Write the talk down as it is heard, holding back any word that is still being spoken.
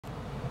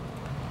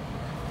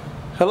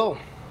Hello,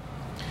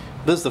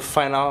 this is the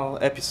final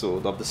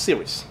episode of the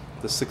series,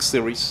 the sixth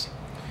series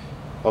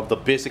of the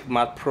basic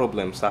math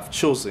problems I've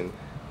chosen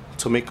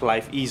to make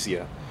life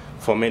easier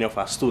for many of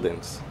our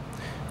students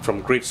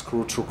from grade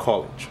school through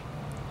college,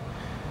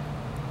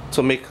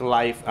 to make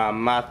life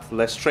and math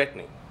less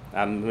threatening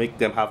and make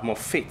them have more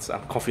faith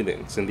and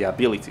confidence in their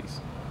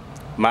abilities.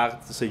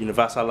 Math is a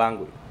universal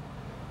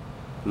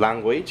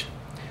language.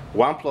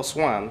 1 plus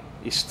 1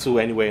 is 2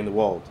 anywhere in the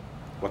world,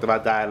 whatever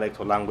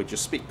dialect or language you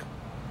speak.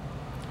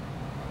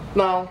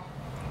 Now,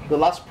 the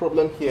last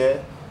problem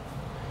here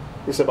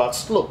is about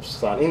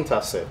slopes and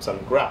intercepts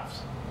and graphs.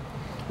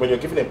 When you're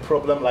given a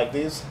problem like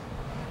this,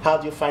 how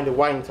do you find the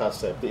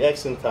y-intercept, the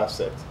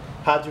x-intercept?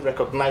 How do you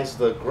recognize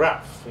the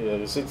graph?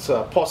 Is it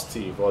a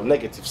positive or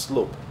negative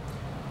slope?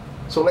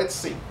 So let's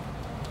see.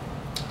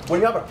 When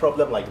you have a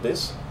problem like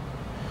this,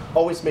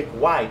 always make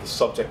y the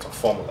subject of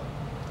formula.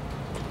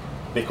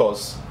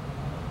 Because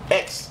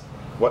x,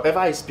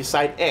 whatever is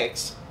beside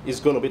x,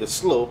 is going to be the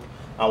slope,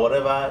 and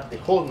whatever the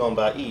whole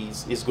number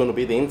is going to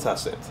be the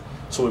intercept.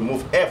 So we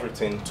move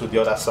everything to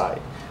the other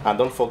side. And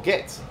don't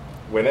forget,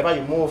 whenever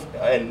you move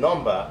a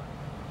number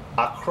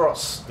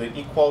across the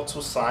equal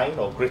to sign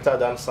or greater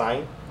than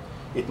sign,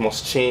 it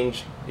must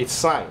change its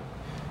sign.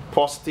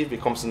 Positive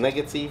becomes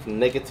negative,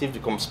 negative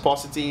becomes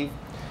positive,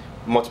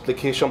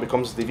 multiplication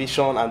becomes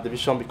division, and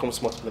division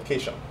becomes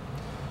multiplication.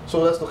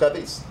 So let's look at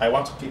this. I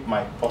want to keep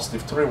my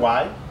positive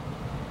 3y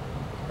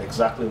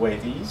exactly where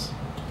it is.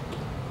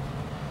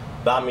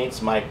 That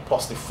means my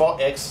positive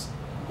 4x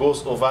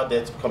goes over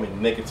there to become a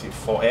negative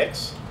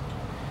 4x.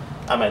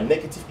 And my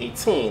negative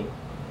 18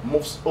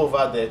 moves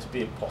over there to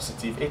be a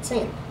positive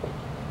 18.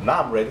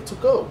 Now I'm ready to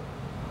go.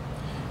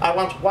 I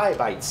want y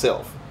by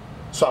itself.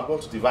 So I'm going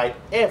to divide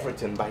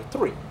everything by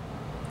 3.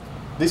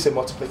 This is a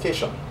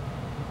multiplication.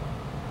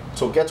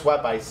 To get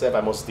y by itself, I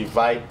must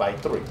divide by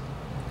 3.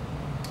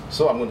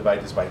 So I'm going to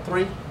divide this by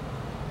 3,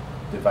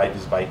 divide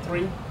this by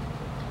 3,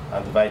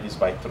 and divide this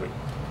by 3.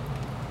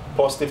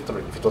 Positive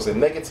 3. If it was a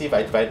negative,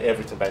 I divide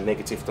everything by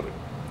negative 3.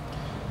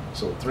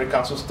 So 3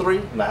 cancels 3,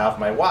 and I have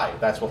my y.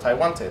 That's what I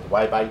wanted,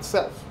 y by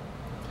itself.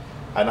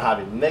 And I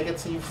have a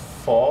negative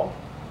 4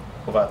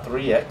 over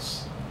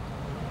 3x,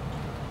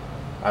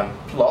 and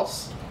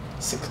plus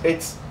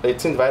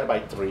 18 divided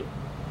by 3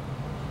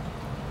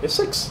 is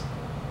 6.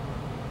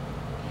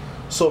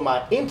 So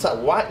my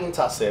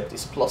y-intercept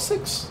is plus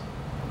 6.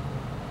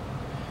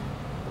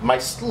 My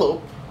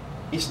slope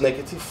is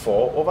negative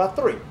 4 over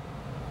 3.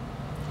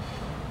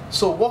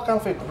 So what kind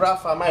of a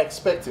graph am I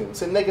expecting?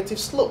 It's a negative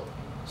slope.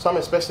 So I'm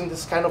expecting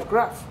this kind of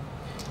graph.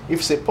 If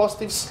it's a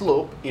positive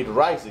slope, it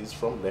rises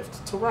from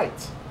left to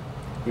right.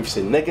 If it's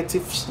a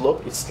negative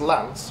slope, it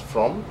slants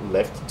from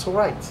left to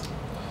right.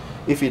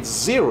 If it's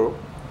 0,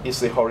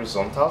 it's a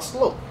horizontal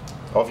slope.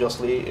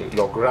 Obviously,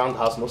 your ground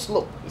has no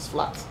slope. It's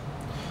flat.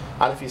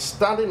 And if it's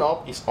standing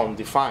up, it's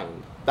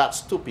undefined. That's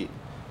stupid.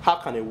 How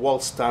can a wall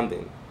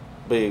standing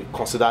be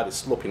considered a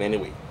slope in any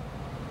way?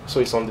 So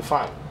it's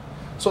undefined.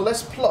 So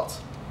let's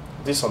plot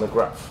this on the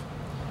graph.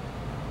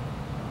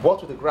 What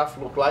will the graph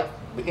look like?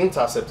 The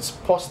intercept is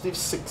positive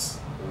 6,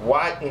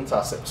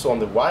 y-intercept. So on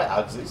the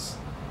y-axis,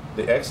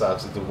 the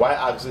x-axis, the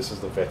y-axis is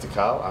the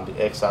vertical and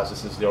the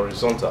x-axis is the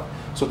horizontal.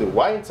 So the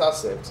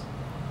y-intercept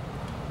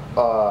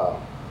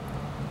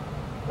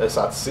is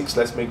at 6.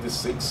 Let's make this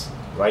 6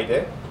 right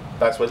there.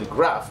 That's where the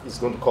graph is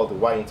going to call the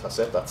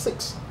y-intercept at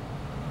 6.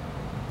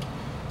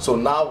 So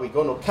now we're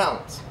going to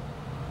count.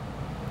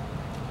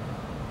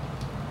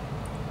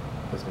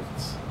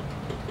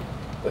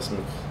 Let's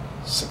make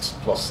 6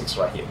 plus 6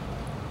 right here.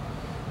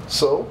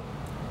 So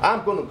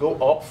I'm going to go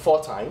up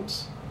 4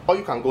 times, or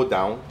you can go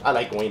down. I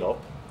like going up.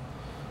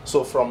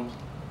 So from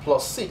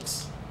plus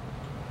 6,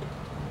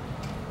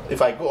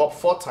 if I go up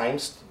 4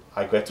 times,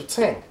 I get to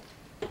 10.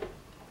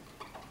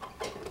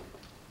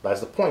 That's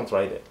the point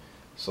right there.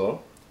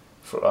 So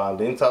for,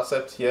 the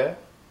intercept here,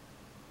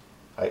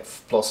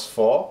 plus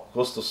 4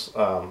 goes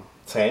to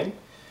 10,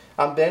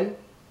 and then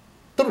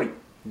 3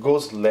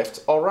 goes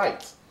left or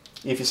right.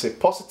 If it's a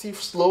positive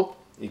slope,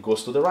 it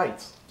goes to the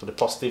right, to the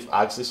positive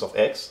axis of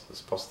x. This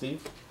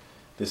positive,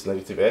 this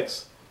negative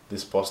x,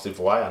 this positive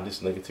y, and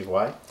this negative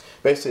y.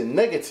 When it's a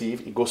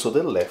negative, it goes to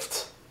the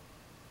left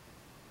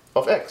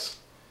of x.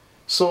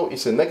 So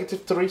it's a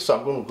negative 3, so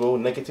I'm going to go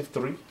negative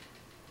 3.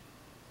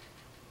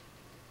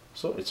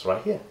 So it's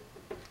right here.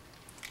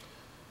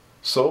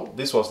 So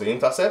this was the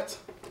intercept.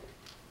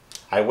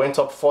 I went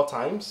up 4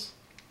 times,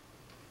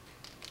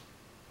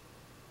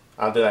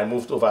 and then I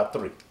moved over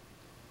 3.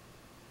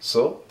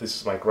 So this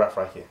is my graph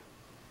right here.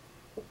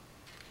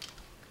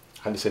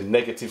 And it's a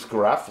negative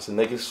graph, it's a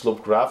negative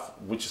slope graph,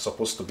 which is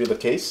supposed to be the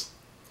case.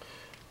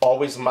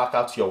 Always mark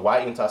out your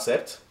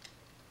y-intercept.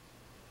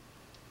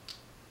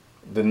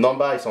 The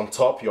number is on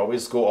top, you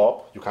always go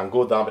up. You can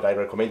go down, but I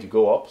recommend you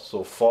go up.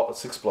 So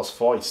 6 plus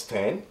 4 is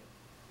 10.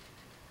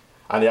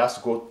 And it has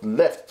to go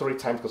left 3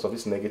 times because of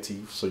this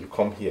negative, so you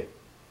come here.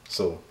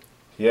 So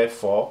here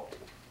 4,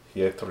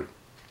 here 3.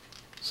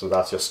 So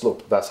that's your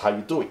slope. That's how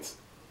you do it.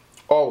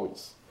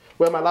 Always.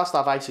 Well, my last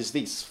advice is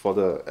this for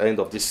the end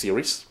of this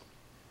series.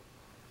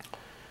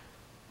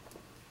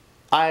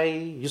 I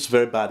used to be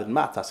very bad in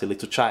math as a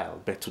little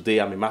child, but today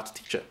I'm a math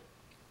teacher.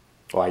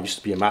 Or I used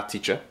to be a math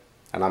teacher,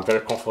 and I'm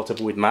very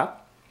comfortable with math.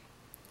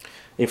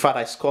 In fact,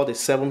 I scored a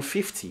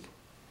 750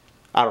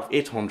 out of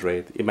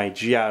 800 in my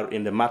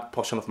in the math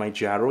portion of my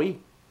GRE.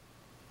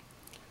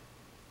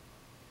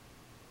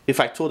 If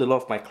I told a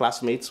lot of my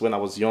classmates when I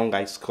was young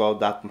I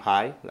scored that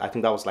high, I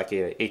think that was like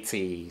a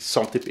 80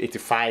 something,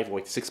 85 or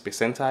 86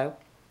 percentile,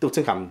 they'll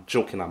think I'm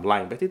joking, I'm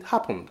lying, but it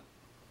happened.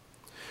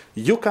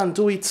 You can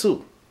do it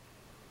too.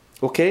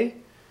 Okay?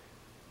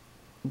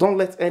 Don't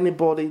let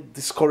anybody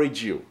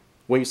discourage you.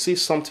 When you see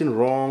something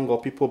wrong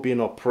or people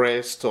being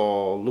oppressed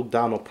or looked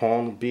down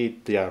upon, be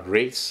it their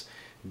race,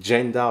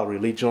 gender, or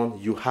religion,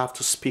 you have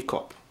to speak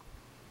up.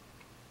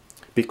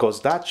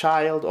 Because that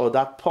child or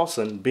that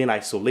person being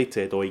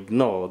isolated or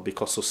ignored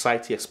because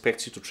society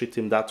expects you to treat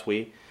him that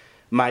way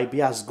might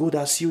be as good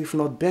as you, if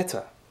not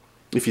better,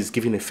 if he's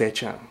given a fair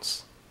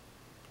chance.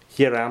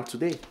 Here I am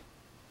today,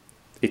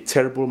 a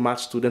terrible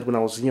math student when I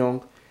was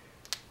young,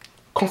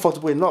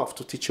 comfortable enough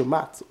to teach you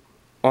math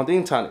on the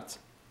internet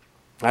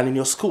and in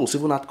your schools,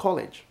 even at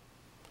college.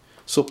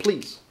 So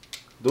please,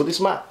 do this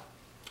math.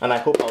 And I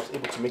hope I was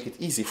able to make it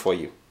easy for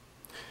you.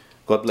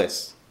 God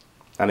bless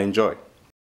and enjoy.